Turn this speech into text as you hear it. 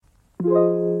Welcome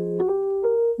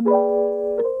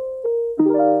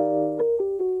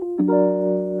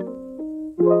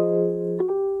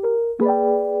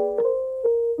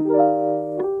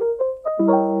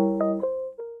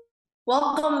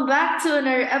back to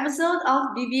another episode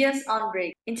of BBS On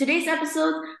Break. In today's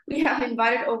episode, we have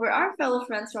invited over our fellow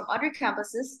friends from other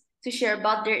campuses to share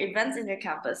about their events in their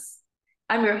campus.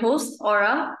 I'm your host,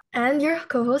 Aura. And your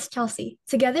co host, Chelsea.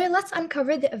 Together, let's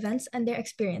uncover the events and their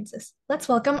experiences. Let's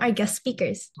welcome our guest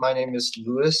speakers. My name is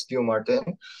Luis Dio Martin.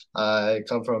 I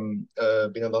come from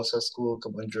Binabangsa School,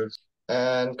 Kabunjuk,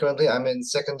 and currently I'm in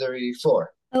secondary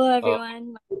 4. Hello,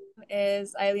 everyone. My name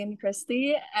is Eileen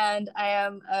Christie, and I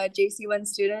am a JC1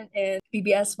 student in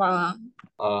BBS Malang.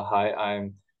 Hi,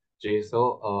 I'm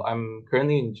Jaisal. I'm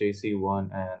currently in JC1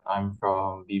 and I'm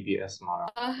from BBS Mara.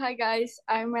 Hi guys,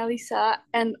 I'm Melissa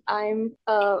and I'm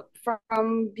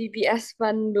from BBS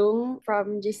Bandung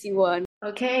from JC1.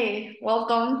 Okay,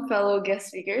 welcome, fellow guest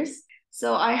speakers.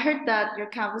 So I heard that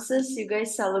your campuses, you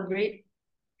guys celebrate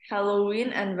Halloween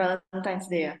and Valentine's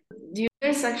Day. Do you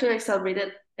guys actually celebrate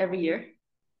it every year?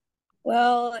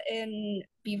 Well, in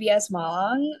BBS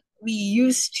Malang, we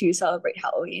used to celebrate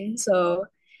Halloween, so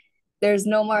there's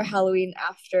no more Halloween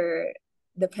after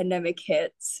the pandemic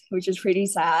hits, which is pretty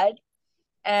sad.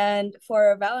 And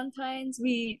for Valentine's,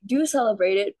 we do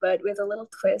celebrate it, but with a little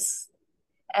twist,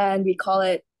 and we call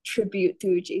it Tribute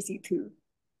to JC2.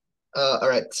 All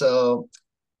right, so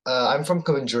I'm from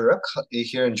Kabunjuk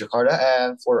here in Jakarta,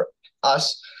 and for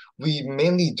us, we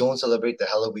mainly don't celebrate the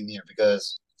Halloween here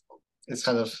because it's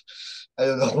kind of, I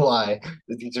don't know why.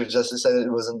 The teacher just decided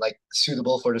it wasn't like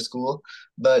suitable for the school,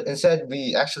 but instead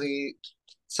we actually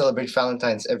celebrate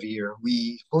Valentine's every year.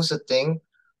 We host a thing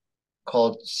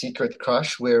called Secret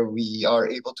Crush where we are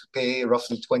able to pay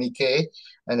roughly 20K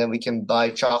and then we can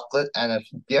buy chocolate and a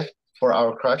gift for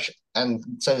our crush and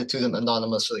send it to them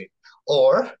anonymously.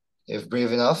 Or if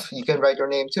brave enough, you can write your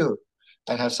name too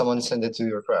and have someone send it to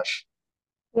your crush.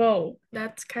 Whoa,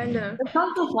 that's kind of. That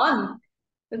sounds so fun.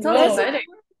 That sounds Whoa. exciting.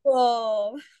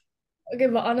 Whoa. Okay,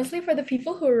 but honestly, for the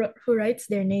people who writes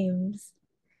their names,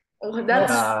 Oh,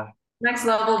 that's Uh, next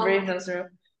level braveness, bro.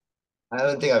 I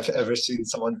don't think I've ever seen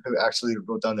someone who actually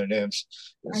wrote down their names.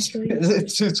 Actually.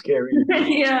 It's too scary.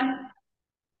 Yeah.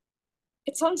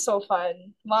 It sounds so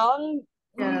fun. Malang,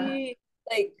 Yeah.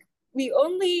 we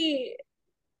only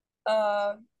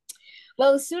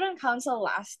well, the student council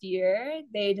last year,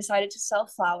 they decided to sell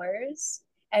flowers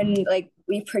and like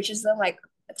we purchased them like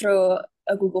through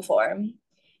a Google form.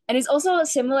 And it's also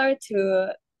similar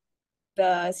to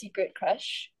the Secret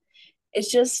Crush.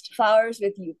 It's just flowers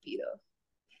with UP though.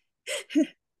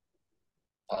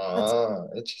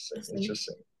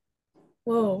 Interesting.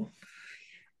 Whoa,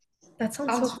 that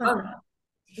sounds so Sounds fun. fun.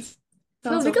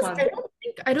 No, Sounds so because fun.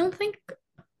 I don't think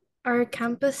our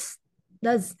campus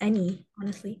does any,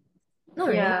 honestly. No,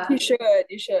 right? Yeah. You should.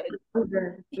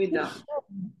 We don't.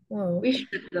 Whoa. We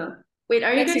should though. Wait,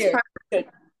 are you Next guys year. part of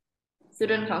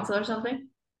student council or something?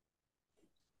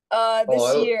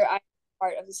 This year I'm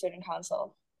part of the student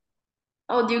council.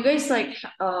 Oh, do you guys like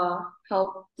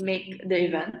help make the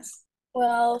events?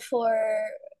 Well, for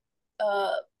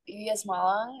UES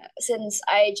Malang, since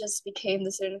I just became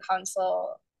the student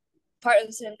council, part of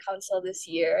the student council this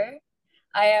year,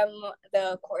 I am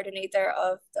the coordinator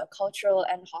of the cultural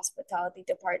and hospitality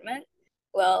department.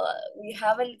 Well, we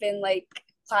haven't been like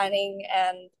planning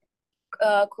and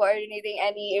coordinating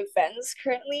any events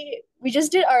currently. We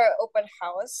just did our open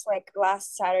house like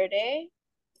last Saturday,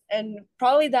 and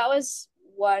probably that was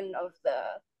one of the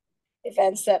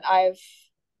events that I've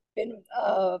been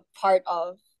part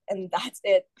of, and that's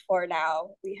it for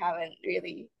now. We haven't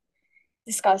really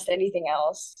discussed anything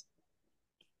else.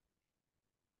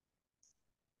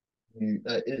 In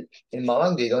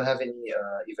Malang, they don't have any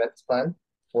events planned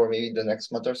for maybe the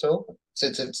next month or so,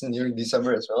 since it's nearing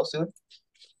December as well soon.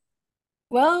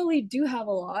 Well, we do have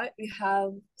a lot. We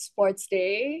have Sports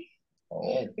Day,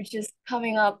 which is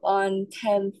coming up on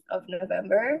 10th of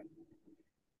November.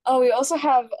 Oh, we also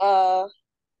have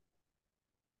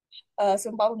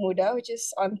Sumpah Pemuda, which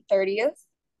is on 30th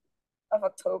of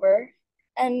October.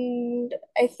 And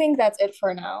I think that's it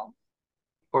for now.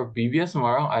 For BBS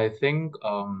Marang, I think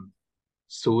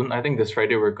soon, I think this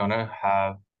Friday, we're gonna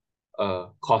have a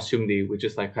costume day, which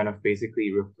is like kind of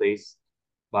basically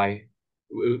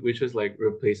which is like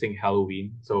replacing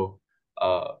Halloween. So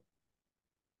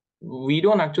we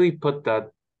don't actually put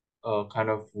that kind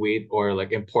of weight or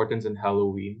like importance in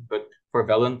Halloween, but for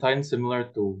Valentine, similar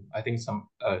to I think some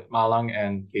Malang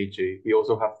and KJ, we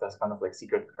also have this kind of like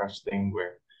secret crush thing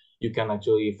where you can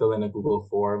actually fill in a Google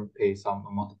form, pay some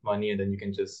amount of money, and then you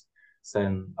can just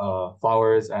send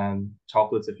flowers and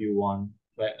chocolates if you want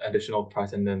like, additional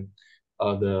price, and then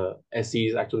the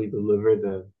SCs actually deliver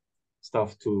the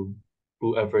stuff to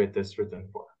whoever it is written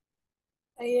for.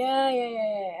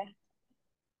 Yeah.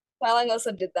 Malang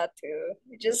also did that too,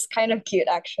 which is kind of cute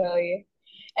actually.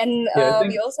 And Yeah, I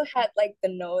think we also had like the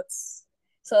notes.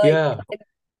 So like yeah, in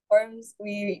forms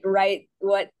we write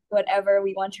whatever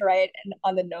we want to write and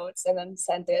on the notes and then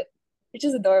send it, which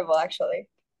is adorable actually.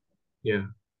 yeah.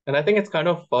 And I think it's kind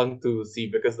of fun to see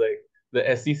because like the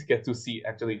SCs get to see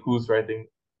actually who's writing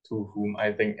to whom,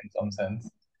 I think in some sense.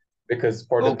 Because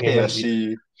for the Okay, I payment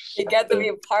see. You get to be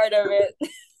a part of it.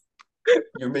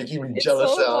 You're making me It's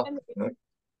jealous so now. fun.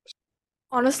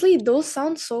 Honestly, those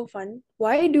sound so fun.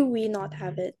 Why do we not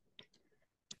have it?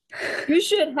 You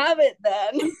should have it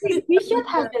then. We should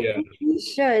have it. yeah. We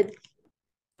should.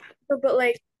 But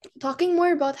like talking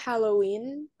more about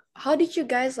Halloween, how did you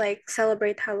guys like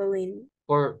celebrate Halloween?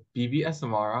 For BBS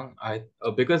Semarang,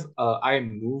 because I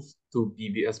moved to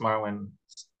BBS Semarang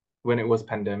when it was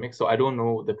pandemic, so I don't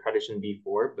know the tradition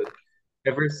before, but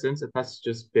ever since it has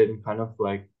just been kind of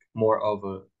like more of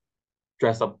a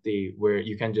dress up day where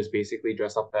you can just basically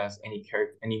dress up as any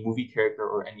character, any movie character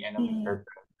or any anime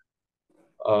character.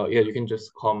 Yeah, you can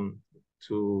just come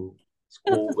to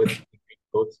school with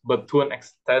clothes, but to an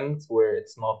extent where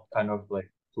it's not kind of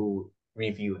like too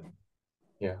revealing.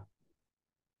 Yeah.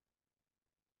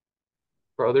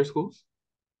 For other schools?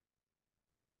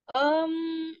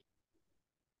 Um,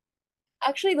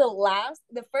 Actually,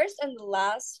 the first and the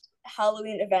last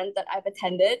Halloween event that I've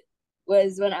attended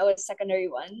was when I was secondary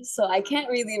one, so I can't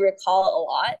really recall a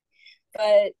lot.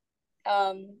 But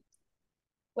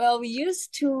well, we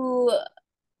used to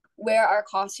wear our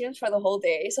costumes for the whole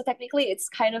day, so technically it's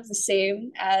kind of the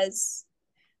same as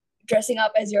dressing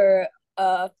up as your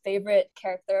favorite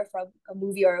character from a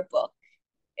movie or a book.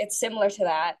 It's similar to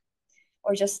that,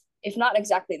 or just if not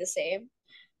exactly the same.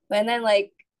 And then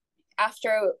like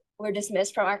after we're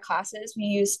dismissed from our classes,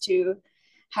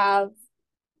 have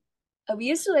we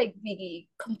used to like be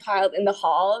compiled in the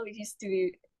hall. We used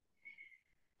to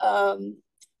um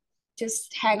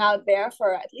just hang out there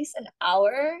for at least an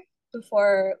hour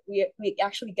before we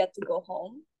actually get to go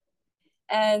home.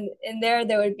 And in there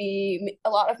would be a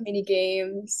lot of mini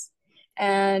games,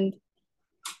 and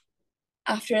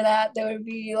after that there would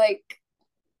be like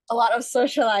a lot of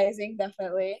socializing,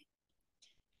 definitely.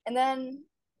 And then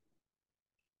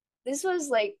this was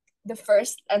like the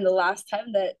first and the last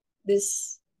time that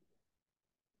this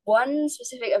one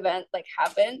specific event like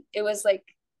happened. It was like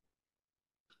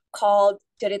called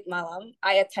Jerit Malam.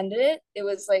 I attended it. It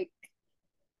was like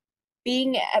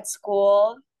being at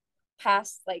school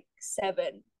past like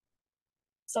 7.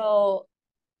 So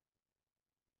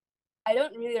I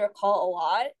don't really recall a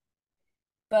lot,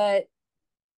 but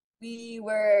we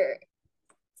were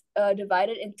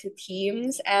divided into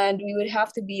teams, and we would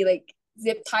have to be like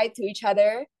zip tied to each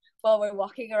other while we're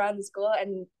walking around the school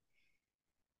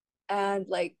and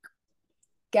like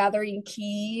gathering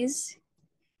keys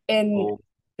in Oh,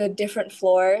 the different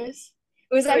floors.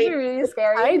 It was actually really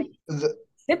scary. The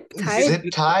Zip tied. zip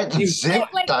tied,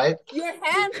 zip Like tied. your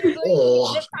hands are going to be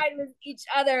Oh, zip tied with each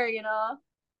other,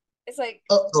 It's like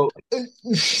so uh,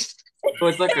 so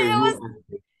it's like a it was room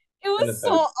it in a was so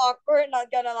sense. awkward,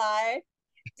 not gonna lie.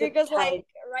 Zip Because tied. like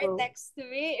right Oh. next to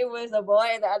me it was a boy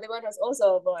and the other one was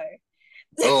also a boy.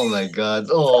 oh my God.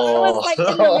 So I was like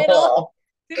in the middle,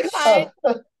 Oh. zip tied,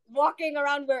 walking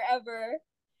around wherever.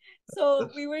 So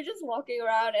we were just walking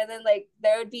around, and then like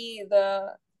there would be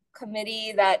the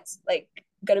committee that's like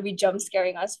gonna be jump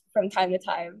scaring us from time to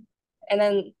time. And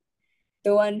then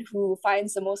the one who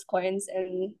finds the most coins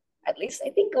in at least I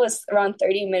think it was around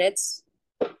 30 minutes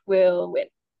will win.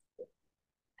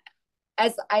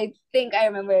 As I think I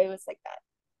remember it was like that.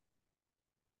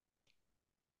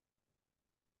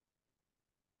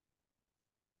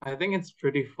 I think it's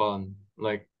pretty fun.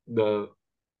 Like the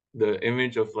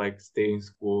image of like staying in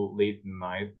school late at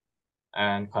night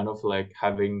and kind of like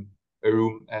having a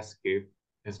room escape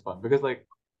is fun because like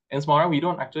in Smara we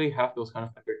don't actually have those kind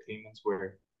of entertainments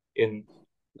where in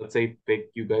let's say pick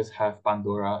you guys have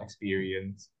Pandora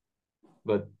experience,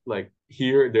 but like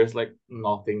here there's like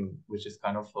nothing which is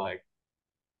kind of like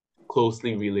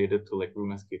closely related to like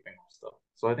room escaping or stuff.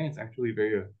 So I think it's actually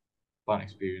very fun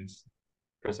experience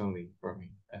personally for me.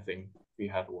 I think we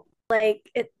had one. Like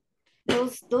it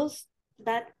those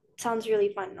that sounds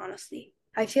really fun, honestly.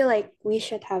 I feel like we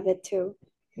should have it too.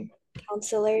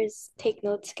 Counselors, take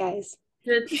notes, guys.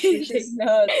 Take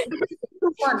notes.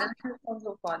 So fun. It sounds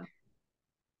so fun.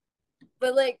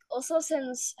 But like also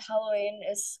since Halloween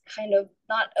is kind of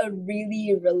not a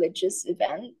really religious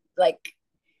event, like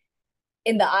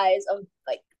in the eyes of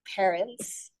like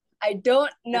parents. I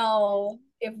don't know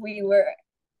if we were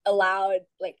allowed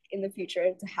like in the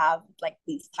future to have like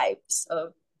these types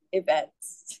of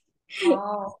events,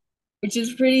 Oh. which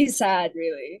is pretty sad,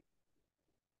 really.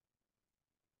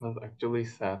 That's actually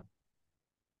sad.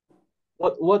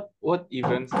 What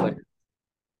events like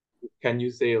can you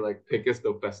say like pick is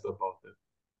the best about it?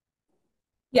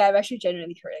 Yeah, I'm actually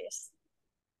genuinely curious.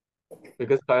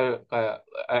 Because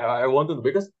I want to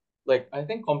because like I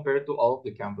think compared to all of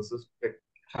the campuses, it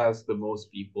has the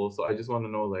most people. So I just want to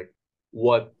know like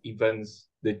what events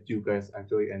did you guys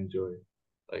actually enjoy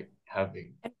like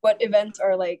having? And what events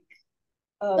are like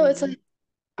So it's like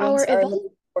our ones are event,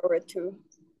 looking forward to?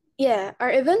 yeah,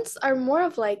 our events are more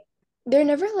of like they're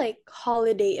never like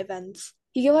holiday events.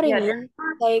 You get what I Yeah, mean?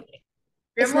 Like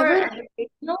they're it's more never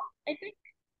educational, I think.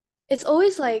 it's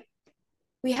always like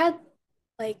we had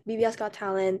like BBS Got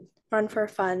Talent, Run for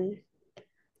Fun.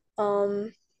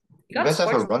 Um, You You got guys have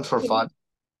a sports. run for fun.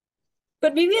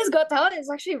 But BBS Got Talent is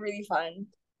actually really fun.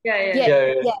 Yeah, yeah. yeah,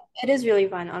 Yeah, yeah, it is really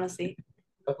fun, honestly.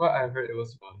 that's what I heard. It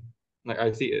was fun. Like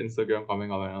I see Instagram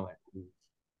coming up and I'm like, ooh.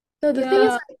 No, the thing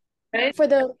is Yeah, Right?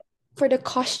 for the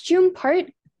costume part,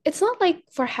 it's not like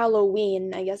for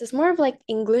Halloween, I guess. It's more of like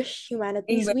English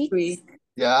Humanities English Week. week.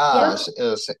 Yeah,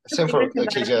 Yeah. same for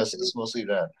English and KJS. Latin. It's mostly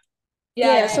that. Yeah,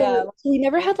 Yeah, yeah, so yeah. we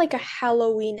never had like a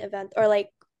Halloween event or like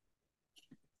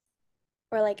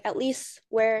at least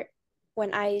where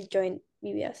when I joined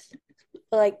BBS.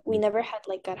 But like we never had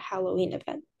like a Halloween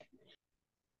event.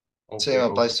 Same Okay,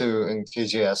 okay. applies to in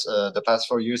KJS. The past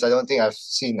 4 years, I don't think I've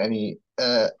seen any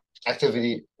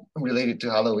activity related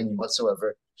to Halloween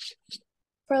whatsoever.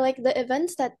 For like the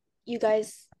events that you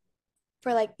guys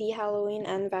for like the Halloween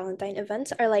and Valentine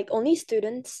events are like only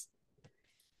students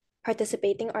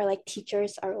participating or like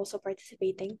teachers are also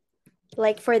participating.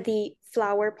 Like for the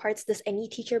flower parts, does any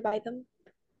teacher buy them?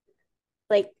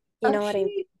 Like, you know what I mean?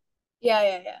 Actually, yeah,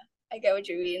 yeah, yeah. I get what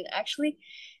you mean. Actually,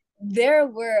 there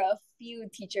were a few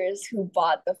teachers who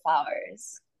bought the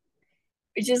flowers,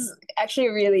 which is actually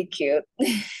really cute.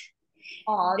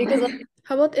 Aw, Because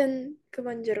How about in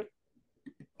Kamanjaro?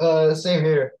 Same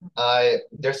here.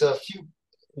 There's a few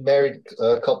married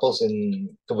couples in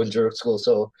Kabunjuruk school,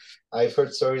 so I've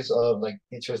heard stories of like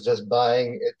teachers just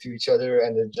buying it to each other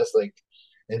and then just like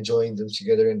enjoying them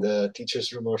together in the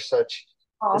teacher's room or such.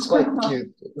 It's quite aw.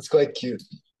 cute. It's quite cute.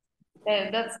 Yeah,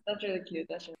 that's really cute.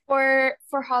 That's really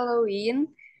For Halloween,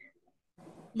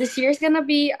 this year's gonna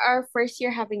be our first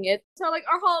year having it. So like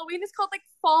our Halloween is called like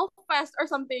Fall Fest or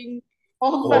something.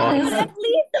 Oh, What? at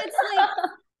least it's like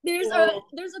Whoa.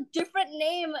 there's a different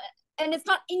name and it's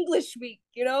not English week,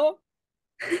 you know?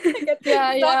 Yeah, It's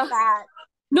not yeah. that.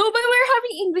 No, but we're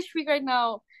having English week right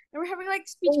now. And we're having like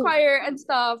speech Oh, choir and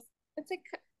stuff. It's like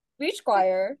Beach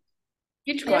choir.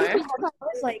 Beach I think choir. we have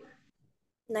ours like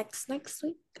next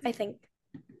week, I think.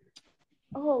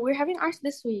 oh, we're having ours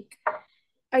this week.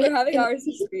 Are We're you having in ours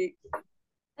this week.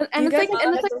 And you it's guys like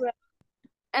have that?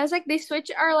 and it's like they switch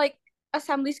our like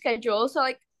assembly schedule. So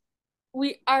like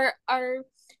our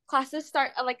classes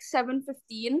start at like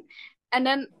 7:15 and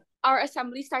then our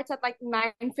assembly starts at like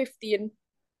 9:15.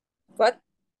 What?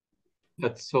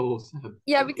 That's so sad.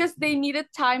 Yeah, because they needed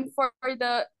time for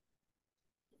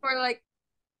like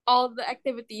all the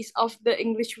activities of the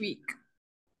English week.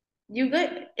 You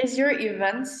guys, is your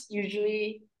events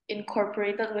usually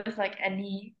incorporated with like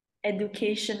any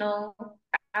educational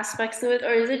aspects to it,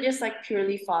 or is it just like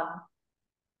purely fun?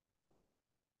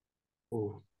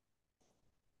 Ooh.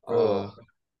 Oh,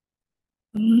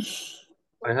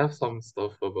 I have some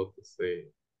stuff about to say.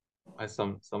 I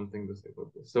something to say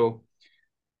about this. So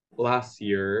last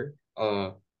year,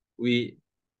 we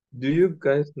do you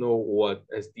guys know what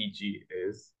SDG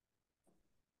is?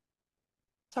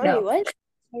 Sorry, No. what?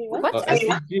 Sorry, what? What's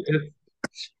SDG is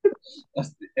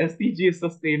SDG is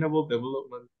Sustainable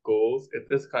Development Goals. It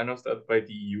is kind of set by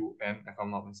the UN, if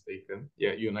I'm not mistaken.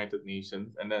 Yeah, United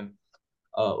Nations. And then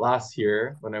last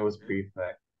year when I was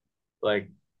prefect, like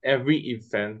every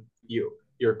event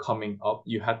you're coming up,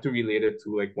 you had to relate it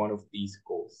to like one of these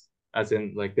goals. As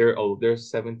in like there's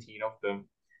 17 of them.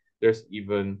 There's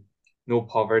even no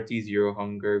poverty, zero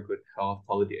hunger, good health,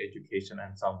 quality education,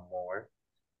 and some more.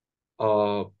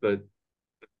 But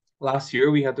last year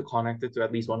we had to connect it to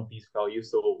at least one of these values,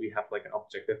 so we have like an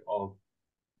objective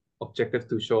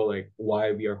to show like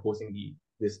why we are hosting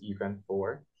this event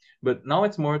for. But now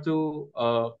it's more to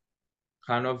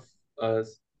kind of a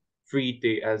free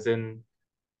day, as in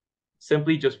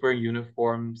simply just wearing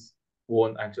uniforms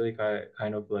won't actually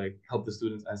kind of like help the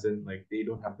students, as in like they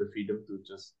don't have the freedom to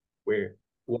just wear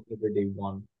whatever they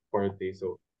want for a day.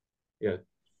 So yeah,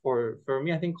 for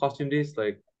me, I think costume day is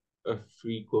like a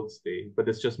free clothes day, but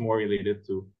it's just more related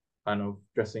to kind of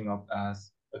dressing up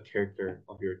as a character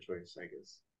of your choice, I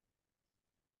guess.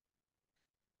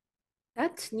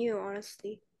 That's new,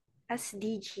 honestly.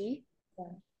 SDG. Yeah.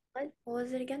 What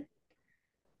was it again?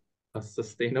 A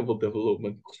sustainable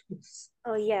development goals.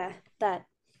 Oh yeah, that.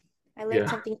 I learned Yeah.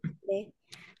 something today.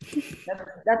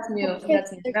 That's new. How about for That's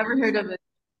the new. other Never heard of campuses? it.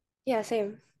 Yeah,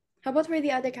 same. How about for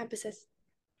the other campuses?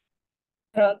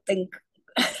 I don't think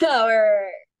our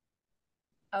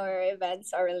our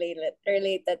events are related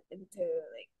into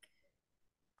like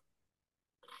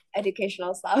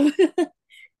educational stuff.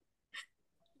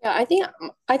 Yeah, I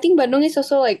think Bandung is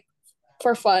also like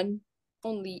for fun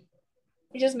only.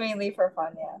 It's just mainly for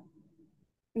fun, yeah.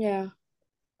 Yeah.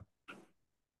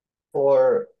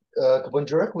 For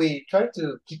Kabunjurak, we try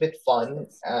to keep it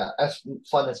as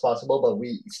fun as possible, but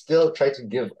we still try to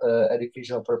give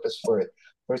educational purpose for it.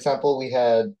 For example, we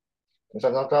had, if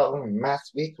I'm not wrong, Math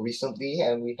Week recently,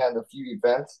 and we had a few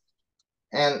events,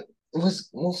 and it was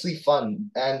mostly fun.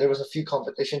 And there was a few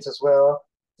competitions as well.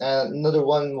 And another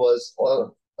one was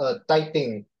a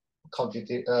typing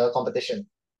competition.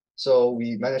 So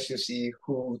we managed to see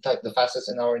who typed the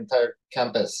fastest in our entire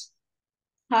campus.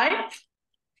 Type?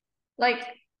 Like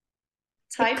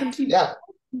Like type keyboard? Yeah,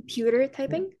 computer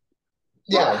typing?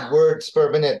 yeah, What? words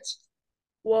per minute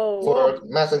Whoa. for Whoa.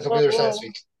 Math and Whoa, Computer Science whoa.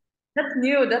 Week. That's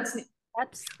new. That's new.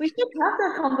 That's We should have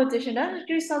that competition. That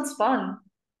actually sounds fun.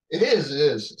 It is, it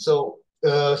is. So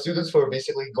students were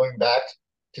basically going back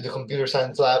to the computer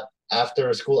science lab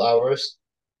after school hours.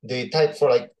 They type for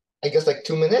like, I guess like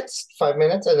 2 minutes, 5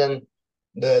 minutes, and then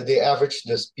they averaged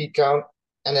the speed count,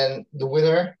 and then the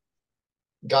winner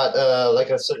got like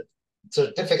a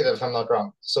certificate if I'm not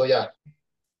wrong. So yeah,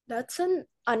 that's an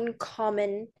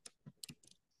uncommon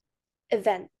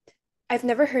event. I've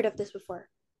never heard of this before.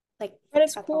 Like But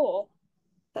it's at all.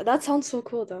 cool. That sounds so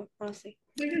cool though, honestly.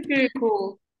 This is pretty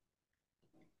cool.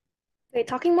 Wait,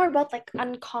 talking more about like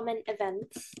uncommon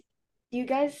events. Do you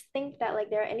guys think that like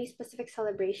there are any specific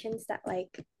celebrations that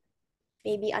like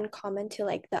may be uncommon to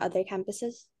like the other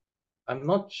campuses? I'm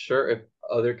not sure if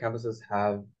other campuses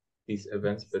have these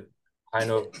events, but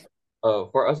kind of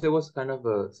for us it was kind of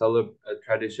a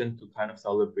tradition to kind of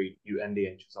celebrate UN Day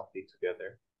and Chuseok Day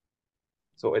together.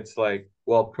 So it's like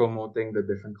while promoting the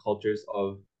different cultures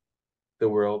of the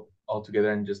world all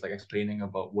together and just like explaining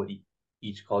about what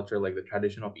each culture, like the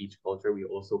tradition of each culture, we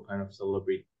also kind of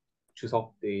celebrate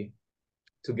Chuseok Day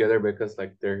together because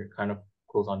like they're kind of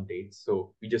close on dates.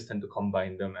 So we just tend to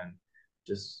combine them and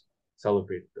just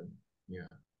celebrate them. Yeah.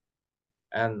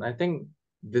 And I think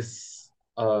this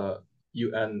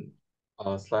UN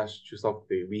slash Chuseok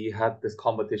Day, we had this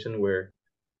competition where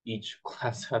each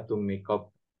class had to make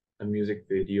up a music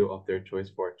video of their choice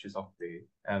for Chuseok Day,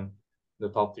 and the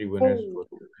top three winners Oh, would,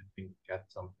 I think, get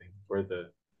something for the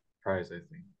prize, I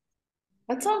think.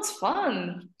 That sounds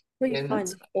fun. pretty and fun.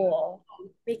 That's cool.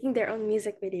 Making their own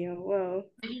music video. Whoa.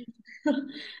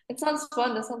 It sounds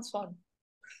fun. That sounds fun.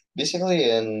 basically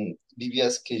in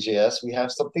BBS KJS we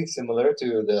have something similar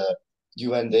to the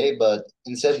UN Day, but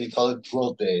instead we call it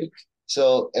World Day.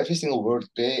 So every single World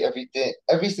Day,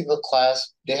 every single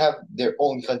class, they have their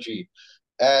own country,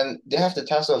 and they have the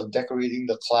task of decorating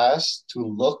the class to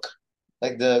look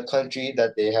like the country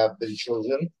that they have been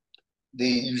chosen. They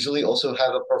usually also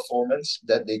have a performance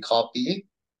that they copy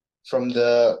from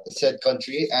the said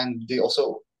country, and they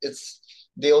also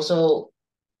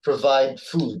provide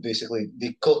food. Basically,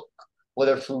 they cook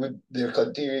whatever food their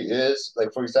country is. Like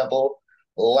for example,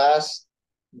 last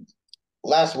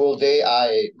last World Day,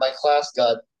 I my class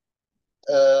got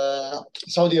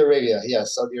Saudi Arabia.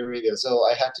 Yes, Saudi Arabia. So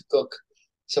I had to cook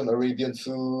some Arabian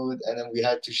food, and then we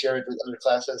had to share it with other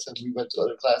classes, and we went to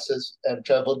other classes and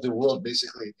traveled the world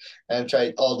basically, and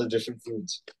tried all the different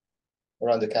foods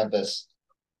around the campus.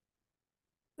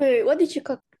 Wait, what did you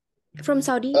cook? From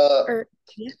Saudi Uh, or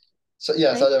yeah, so yeah,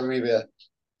 right? Saudi Arabia.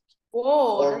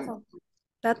 Whoa, that For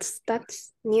sounds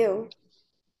That's new.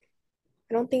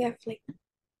 I don't think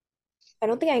I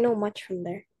don't think I know much from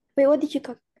there. Wait, what did you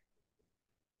cook?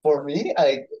 for me,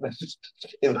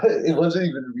 it wasn't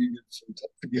even really food,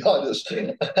 to be honest.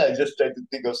 I just tried to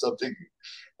think of something,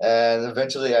 and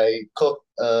eventually I cooked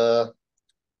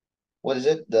what is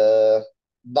it? The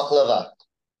baklava.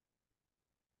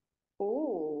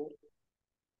 cool.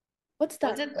 What's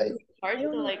Was that? it I hard I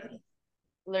don't to know. like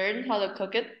learn how to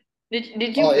cook it?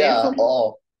 Did you oh fail yeah, from it?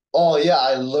 oh yeah,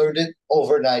 I learned it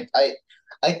overnight.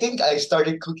 I think I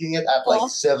started cooking it at like Huh?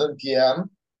 7 p.m.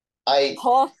 I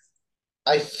Huh?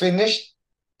 I finished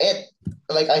it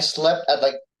like I slept at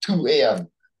like 2 a.m.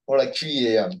 or like 3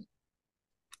 a.m.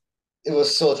 It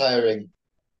was so tiring.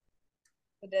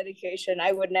 the dedication.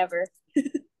 I would never.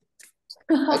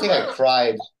 I think I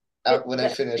cried when I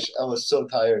That, finished. I was so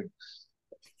tired.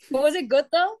 But was it good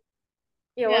though?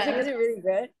 yeah, was it Was good? it really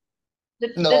good?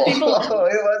 Did No, people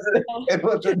it wasn't. It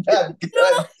wasn't that good.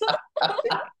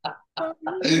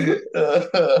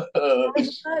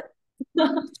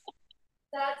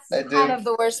 That's I kind didn't. of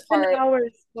the worst 10 part.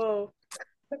 hours. Whoa.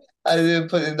 I didn't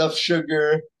put enough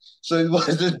sugar, so it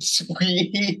wasn't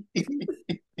sweet.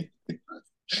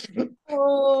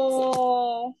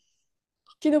 Oh,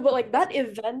 You know, but like that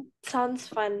event sounds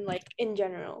fun, like in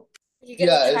general. you get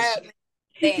to Yeah, try out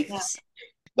things.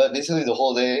 but basically the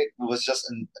whole day it was just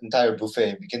an entire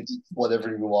buffet. We can eat whatever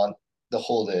we want the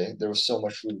whole day. There was so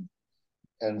much food,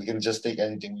 and we can just take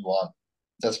anything we want.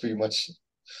 That's pretty much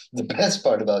the best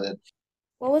part about it.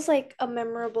 What was like a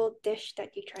memorable dish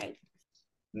that you tried?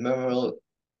 Memorable.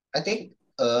 I think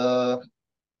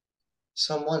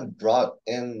someone brought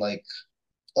in like,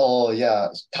 oh yeah,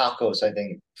 tacos, I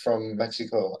think, from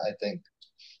Mexico, I think.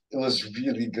 It was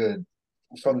really good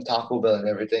from Taco Bell and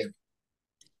everything.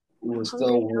 It I'm was hungry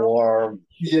still now. warm.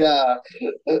 Yeah.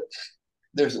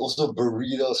 There's also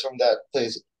burritos from that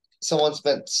place. Someone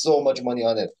spent so much money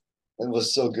on it. It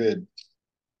was so good.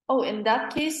 Oh, in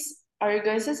that case, are you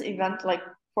guys' event like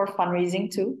for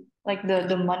fundraising too? Like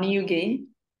the money you gain?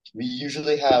 We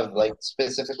usually have like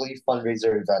specifically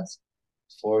fundraiser events.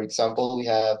 For example, we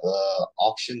have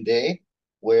auction day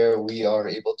where we are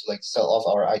able to like sell off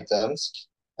our items,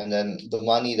 and then the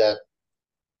money that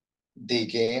they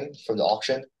gain from the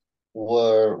auction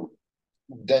were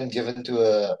then given to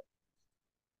a,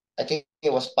 I think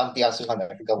it was Panti Asuhan.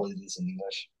 I forgot what it is in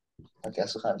English. Panti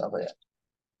Asuhan, apa ya?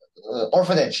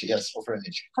 Orphanage, yes,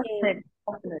 orphanage. Yeah,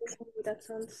 that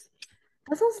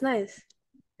sounds nice.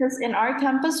 Because in our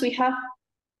campus we have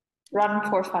Run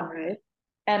for Fun, right?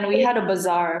 And we had a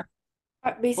bazaar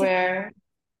Basically, where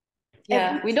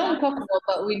every we don't cook though,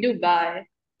 but we do buy.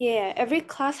 every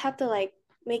class had to like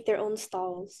make their own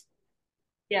stalls.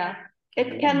 Yeah.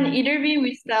 It can either be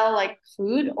we sell like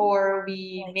food or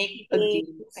we Like make a games.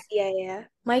 game. Yeah.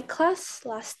 My class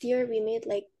last year we made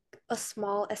like a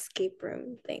small escape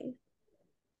room thing.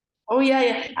 Oh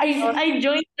yeah. I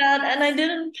joined that and I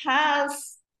didn't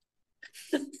pass.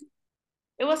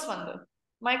 It was fun though.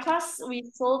 My class we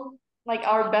sold like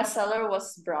our bestseller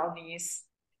was brownies.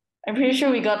 I'm pretty sure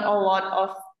we got a lot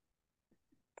of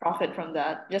profit from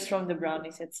that, just from the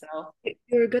brownies itself.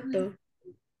 You're good though.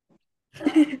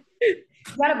 You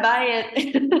gotta buy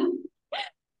it.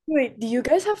 Wait, do you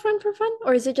guys have Run for Fun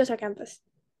or is it just our campus?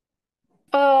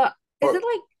 Is it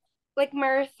like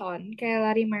marathon? Kaya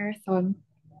lari marathon.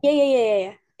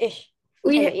 Yeah. Ish.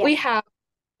 We have,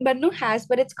 but no has,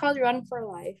 but it's called Run for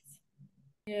Life.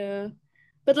 Yeah.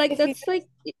 But like If you that's like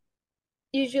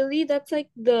usually that's like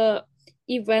the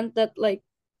event that like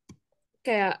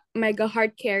kaya Mega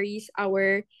Heart carries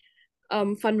our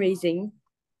fundraising.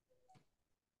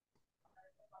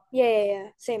 Yeah.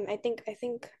 Same. I think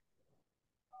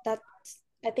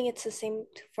it's the same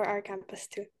for our campus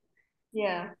too.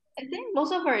 Yeah. I think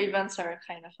most of our events are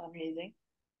kind of fundraising.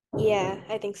 Yeah,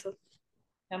 I think so.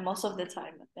 And most of the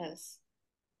time it is.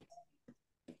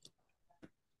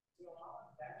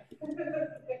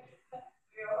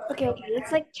 Okay.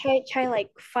 Let's like try like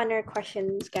funner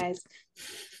questions, guys.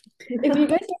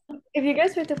 If you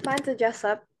guys were to plan to dress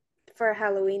up for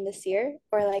Halloween this year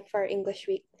or like for English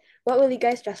week, what will you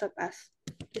guys dress up as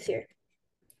this year?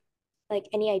 Like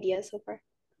any ideas so far?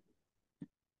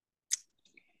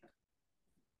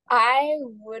 I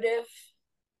would have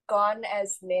gone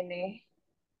as Nene.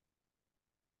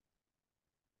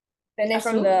 Nene As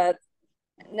from who? the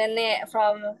Nene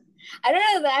from I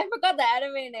don't know I forgot the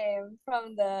anime name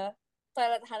from the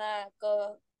Toilet Hana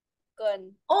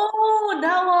Kun. Oh,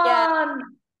 that one.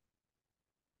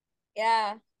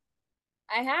 Yeah.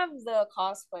 I have the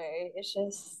cosplay. It's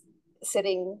just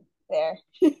sitting there.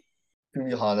 To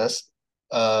be honest,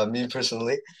 me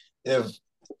personally, if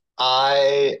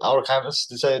our campus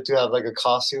decided to have like a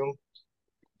costume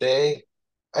day,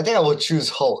 I think I would choose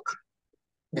Hulk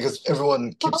because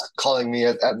everyone keeps calling me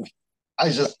it, and I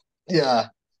just yeah.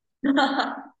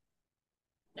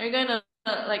 You're gonna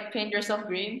like paint yourself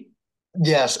green?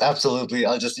 Yes, absolutely.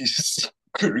 I'll just use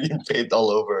green paint all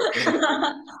over.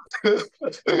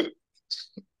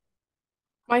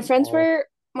 My friends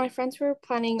were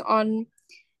planning on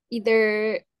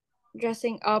either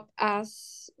dressing up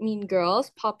as Mean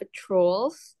Girls, Paw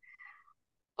Patrols,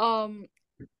 um,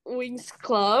 Wings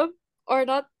Club, or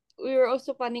not. We were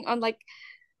also planning on like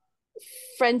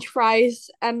French fries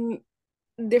and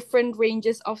different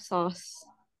ranges of sauce.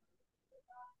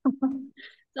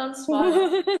 Sounds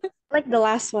fun. Like the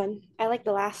last one. I like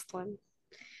the last one.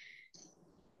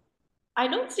 I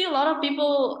don't see a lot of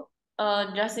people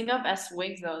dressing up as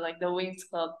Wings though, like the Wings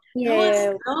Club. Yeah,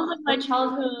 That was like my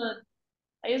childhood.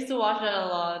 I used to watch that a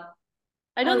lot.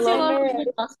 I I don't see a love lot of it.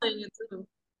 people cosplaying it too.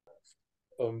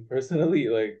 Personally,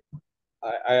 like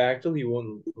I actually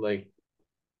won't like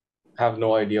have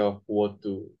no idea of what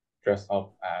to dress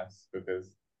up as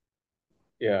because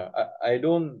yeah, I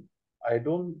don't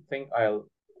think I'll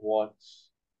watch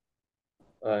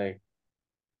like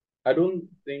I don't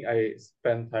think I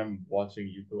spend time watching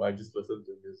YouTube. I just listen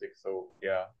to music. So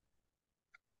yeah,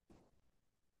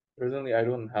 personally, I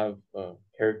don't have a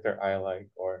character I like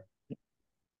or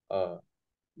a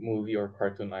movie or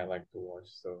cartoon I like to watch.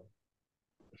 So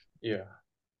yeah,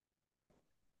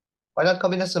 Why not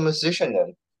come in as a musician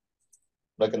then?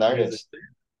 Like an music. artist?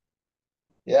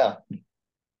 Yeah.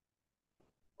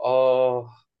 Oh,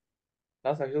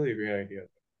 that's actually a great idea.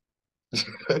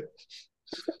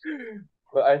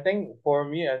 But I think for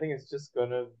me, I think it's just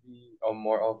gonna be a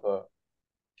more of a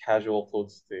casual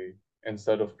clothes day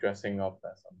instead of dressing up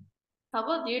as something. How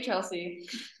about you, Chelsea?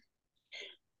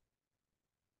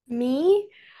 Me?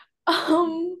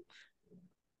 Um,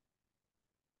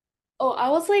 oh, I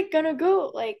was like gonna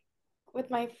go like with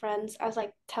my friends as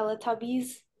like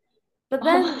Teletubbies, but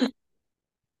then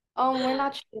we're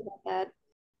not sure about that.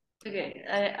 Okay,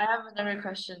 I have another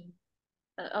question,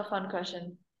 a fun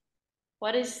question.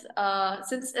 What is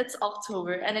since it's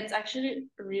October and it's actually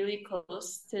really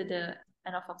close to the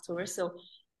end of October, so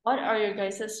what are your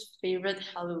guys' favorite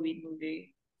Halloween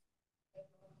movie?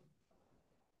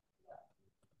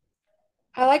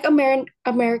 I like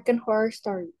American Horror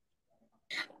Story.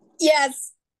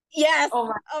 Yes. Yes. Oh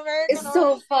my, American It's Horror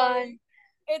so Story. fun.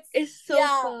 It's It's so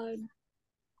yeah, fun.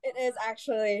 it is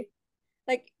actually.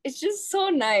 Like it's just so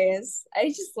nice. I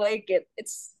just like it.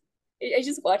 I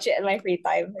just watch it in my free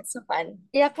time. It's so fun.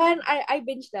 Yeah, I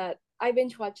binge that. I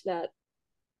binge watch that.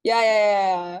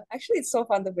 Yeah. Actually, it's so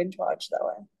fun to binge watch that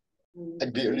one. I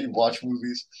barely watch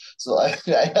movies, so I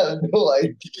have no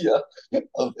idea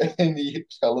of any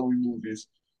Halloween movies.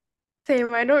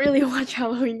 Same, I don't really watch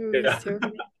Halloween movies Yeah. too.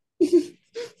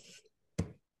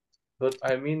 But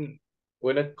I mean,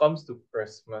 when it comes to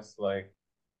Christmas, like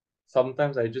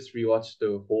sometimes I just rewatch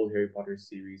the whole Harry Potter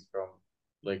series from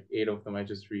like eight of them. I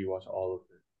just rewatch all of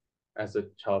it. As a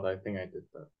child, I think I did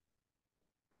that.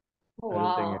 oh I don't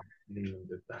wow. think anyone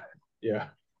did that. Yeah.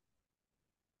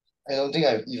 I don't think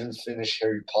I've even finished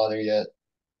Harry Potter yet,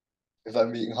 if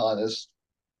I'm being honest.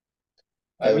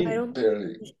 I I I mean, don't.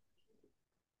 barely.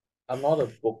 I'm not a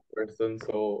book person,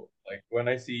 so like when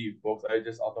I see books, I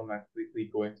just automatically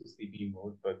go into sleepy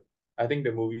mode. But I think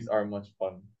the movies are much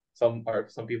fun. Some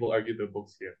people argue the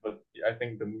books here, but I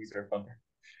think the movies are fun.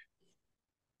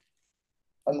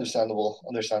 Understandable,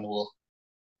 understandable.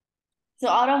 So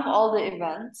out of all the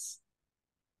events,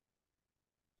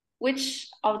 which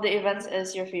of the events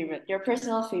is your favorite? Your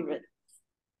personal favorite?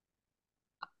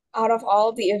 Out of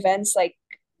all the events like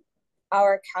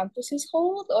our campuses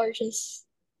hold, or just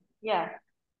Yeah.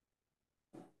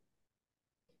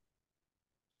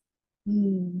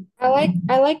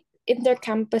 I like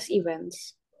intercampus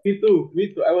events. Me too.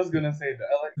 Me too. I was gonna say that.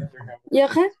 I like intercampus. Yeah,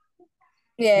 kan?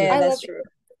 yeah, I Yeah. love that's true.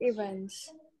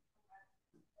 events.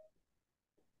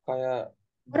 Kaya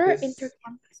What are this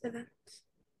intercampus events?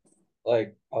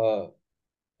 like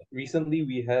recently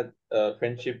we had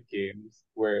friendship games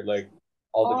where like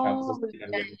all the campuses Oh, came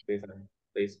together to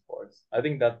play sports. I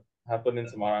think that happened in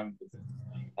Semarang this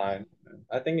time.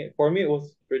 I think for me it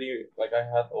was pretty like I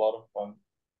had a lot of fun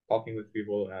talking with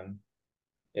people and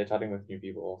yeah, chatting with new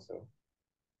people also.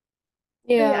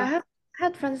 Yeah, Yeah. I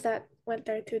had friends that went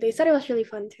there too. They said it was really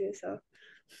fun too. So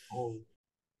Oh,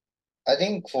 I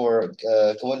think for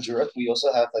Kawan we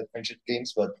also have like friendship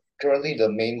games, but currently the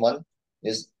main one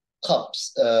is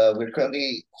cups. We're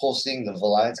currently hosting the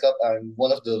Valence Cup. I'm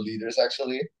one of the leaders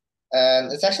actually,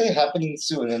 and it's actually happening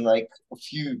soon in like a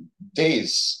few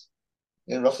days,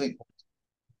 in roughly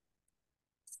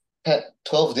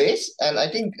 12 days. And I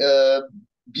think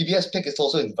BBS Pick is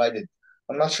also invited.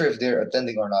 I'm not sure if they're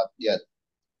attending or not yet,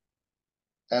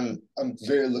 and I'm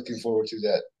very looking forward to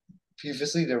that.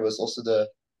 Previously, there was also the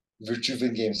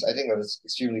Virtuvian Games. I think that was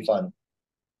extremely fun.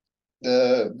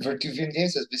 The Virtuvian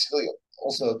Games is basically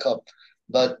also a cup,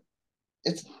 but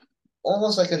it's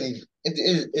almost like it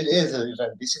is an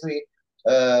event. Basically,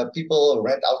 people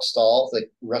rent out stalls like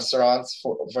restaurants.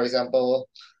 For example,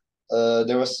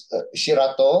 there was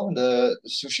Shirato, the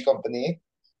sushi company,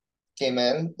 came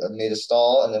in, made a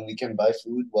stall, and then we can buy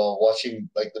food while watching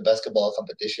like the basketball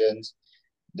competitions.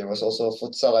 There was also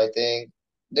futsal, I think.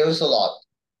 There was a lot,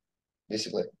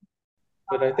 basically.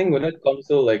 but I think when it comes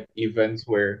to like events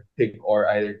where Pick or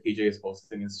either KJ is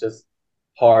hosting, it's just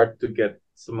hard to get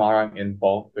Semarang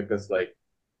involved because like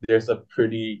there's a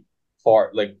pretty far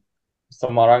like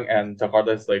Semarang and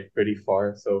Jakarta is like pretty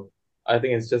far. So I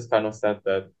think it's just kind of sad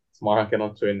that Semarang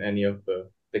cannot join any of the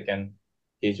TIC and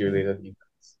KG related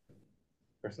events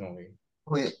personally.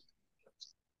 Wait,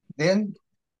 then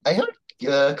I heard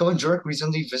Cohen Jurek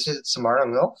recently visited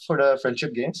Semarang, no, for the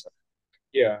Friendship Games.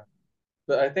 Yeah.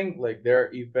 But I think like there are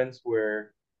events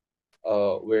where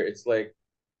it's like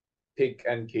TIC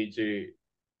and KJ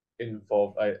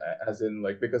involved. As in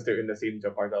like because they're in the same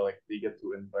Jakarta, like they get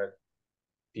to invite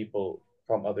people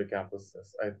from other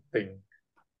campuses, I think,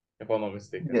 if I'm not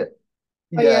mistaken. Yeah,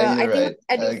 Oh yeah, yeah, I you're think right. it's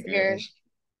I Edu agree. Fair.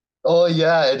 Oh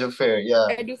yeah, Edu Fair, yeah.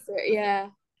 Edu Fair, yeah.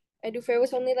 Edu Fair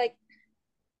was only like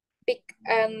Pick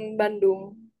and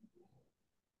Bandung.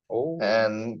 Oh,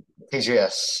 And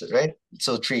KJS, right?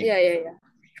 So three. Yeah.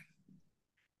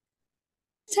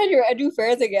 Had your Edu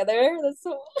Fair together. That's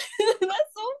so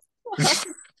that's so fun.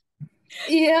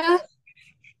 Yeah.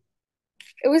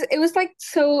 It was like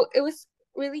so it was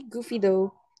really goofy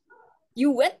though.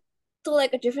 You went to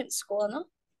like a different school, no?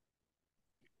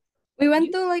 We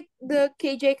went to like the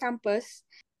KJ campus.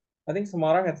 I think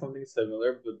Semarang had something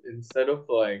similar, but instead of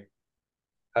like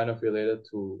kind of related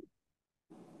to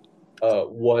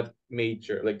what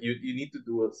major, like you need to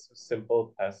do a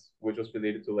simple test which was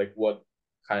related to like what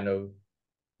kind of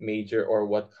major or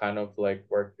what kind of like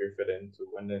work you're fit into,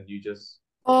 and then you just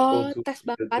go Oh, to tes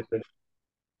the bakat. different.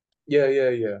 Yeah.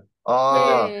 Yeah.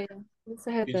 Ah, We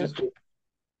also had You that. just go to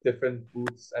different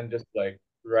booths and just like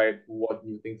write what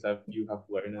new things have you have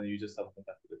learned, and you just submit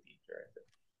that to the teacher.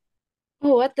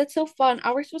 Oh, what? That's so fun.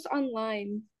 Ours was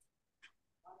online.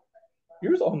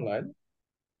 Yours online?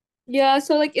 Yeah,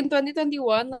 so like in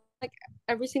 2021, like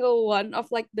every single one of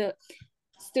like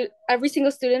every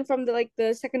single student from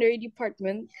the secondary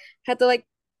department had to like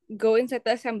go inside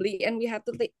the assembly, and we had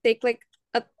to like take like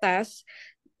a test.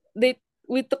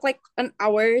 We took like an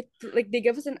hour like they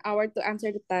gave us an hour to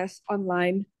answer the test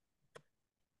online.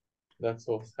 That's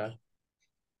so sad.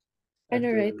 I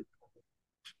know, right? Actually,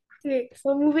 Okay,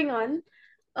 so moving on.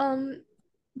 Um,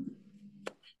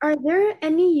 are there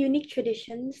any unique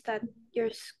traditions that your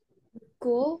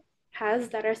school has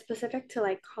that are specific to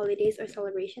like holidays or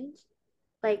celebrations?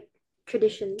 Like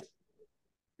traditions.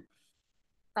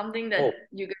 Something oh, that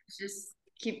you guys just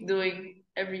keep doing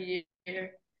every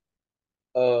year.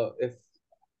 if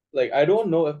like I don't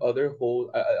know if other schools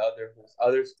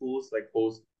like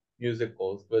host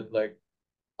musicals, but like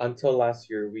until last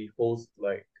year we host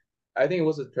like I think it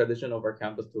was a tradition of our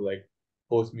campus to like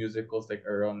host musicals like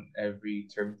around every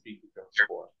term 3 to term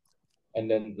 4,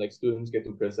 and then like students get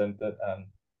to present it, and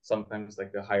sometimes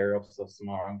like the higher ups of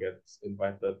Semarang gets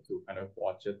invited to kind of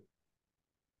watch it,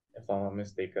 if I'm not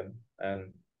mistaken.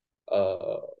 And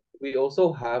uh, we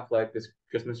also have like this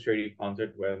Christmas charity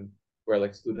concert where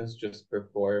like students just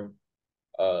perform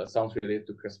songs related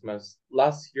to Christmas.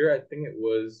 Last year, I think it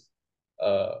was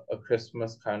a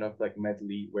Christmas kind of like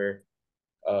medley where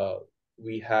uh,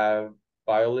 we have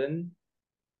violin,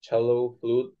 cello,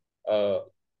 flute,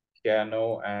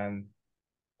 piano, and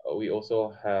we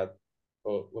also had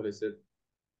what is it?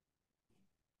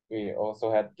 We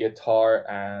also had uh,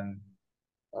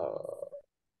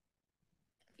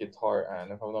 if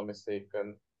I'm not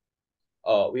mistaken,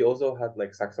 we also had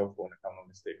like saxophone, if I'm not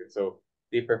mistaken. So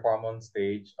they perform on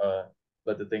stage.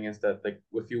 But the thing is that like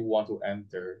if you want to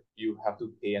enter, you have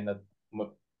to pay, and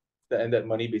that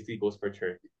money basically goes for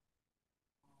charity.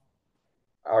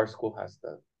 Our school has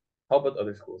that. How about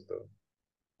other schools though?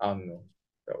 I don't know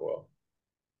that well.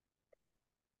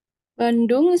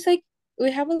 Bandung is like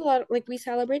we have a lot like we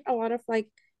celebrate a lot of like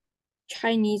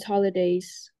Chinese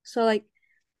holidays. So like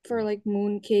for like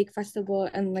Mooncake Festival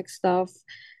and like stuff,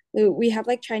 we have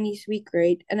like Chinese week,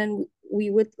 right? And then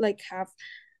we would like have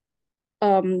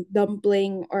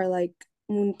dumpling or like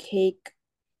mooncake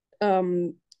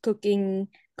cooking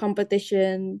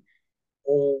competition,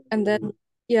 Oh, and then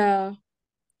yeah,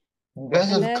 you guys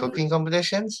and have then cooking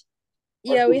competitions?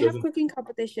 our yeah, school we have doesn't. cooking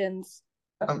competitions.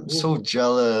 That's I'm cool. so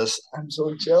jealous. I'm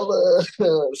so jealous.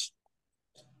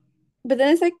 But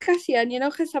then it's like kasian,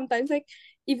 because sometimes like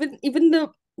even the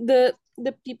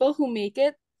people who make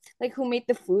it, like who made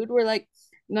the food, were like,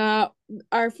 nah,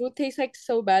 our food tastes like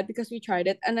so bad because we tried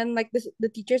it, and then like the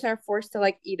teachers are forced to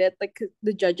like eat it, like 'cause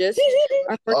the judges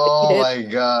are forced to eat Oh it. my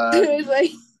God. It's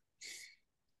like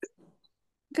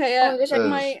Oh kaya my gosh,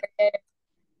 Ugh.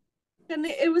 and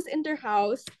it was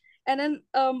inter-house, and then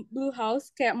blue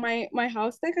house kayak my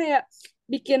house teh kayak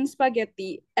bikin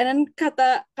spaghetti, and then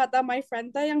kata kata my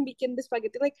friend teh yang bikin the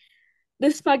spaghetti, like the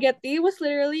spaghetti was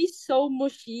literally so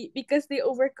mushy because they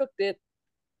overcooked it,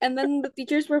 and then the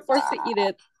teachers were forced to eat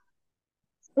it.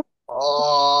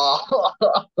 Oh,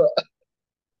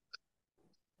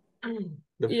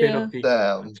 The pain Yeah. of teaching.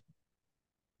 damn.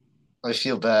 I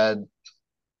feel bad.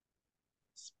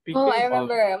 Oh, I Speaking of,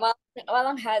 remember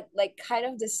Malang had like kind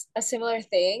of this a similar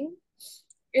thing.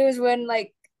 It was when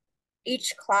like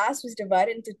each class was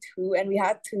divided into two and we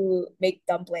had to make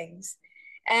dumplings.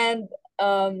 And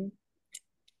um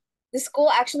the school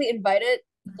actually invited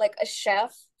like a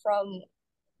chef from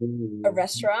a ooh,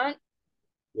 restaurant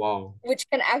wow, which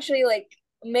can actually like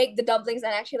make the dumplings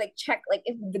and actually like check like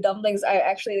if the dumplings are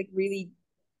actually like really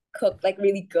cooked like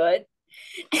really good.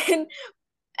 and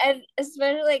and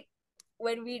especially like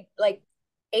when we like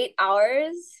 8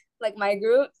 hours like my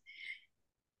group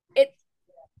it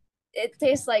it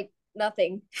tastes like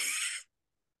nothing.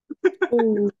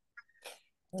 Oh.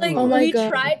 Like Oh my we God.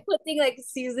 tried putting like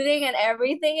seasoning and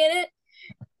everything in it,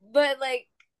 but like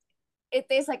it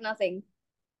tastes like nothing,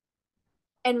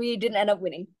 and we didn't end up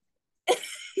winning.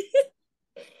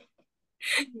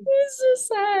 It's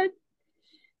so sad.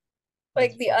 that's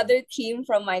Like the fun. other team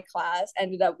from my class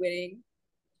ended up winning.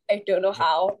 I don't know Yeah.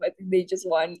 how, but they just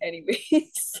won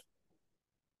anyways.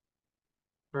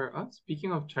 For us,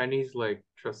 speaking of Chinese like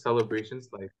celebrations,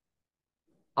 like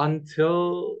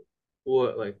until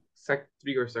what like Sec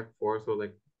 3 or Sec 4, so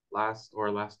like last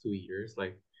 2 years,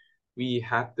 like we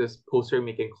had this poster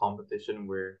making competition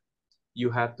where you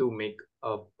had to make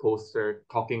a poster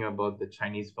talking about the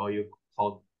Chinese value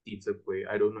called pizza Kueh.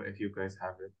 I don't know if you guys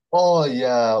have it. Oh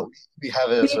yeah, we have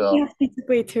it as We well. have pizza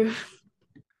way too.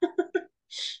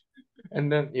 And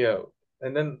then yeah,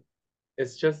 and then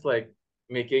it's just like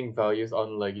making values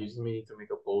on like you just need to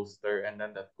make a poster and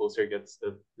then that poster gets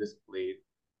displayed.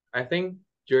 I think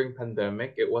during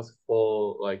pandemic it was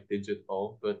full like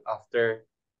digital, but after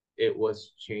it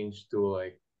was changed to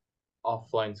like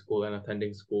offline school and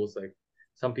attending schools, like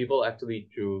some people actually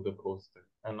drew the poster.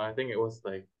 And I think it was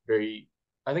like very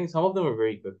I think some of them were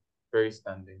very good, very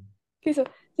standing. Okay, so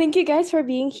thank you guys for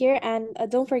being here, and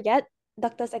don't forget,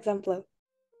 Doctor's Exemplo.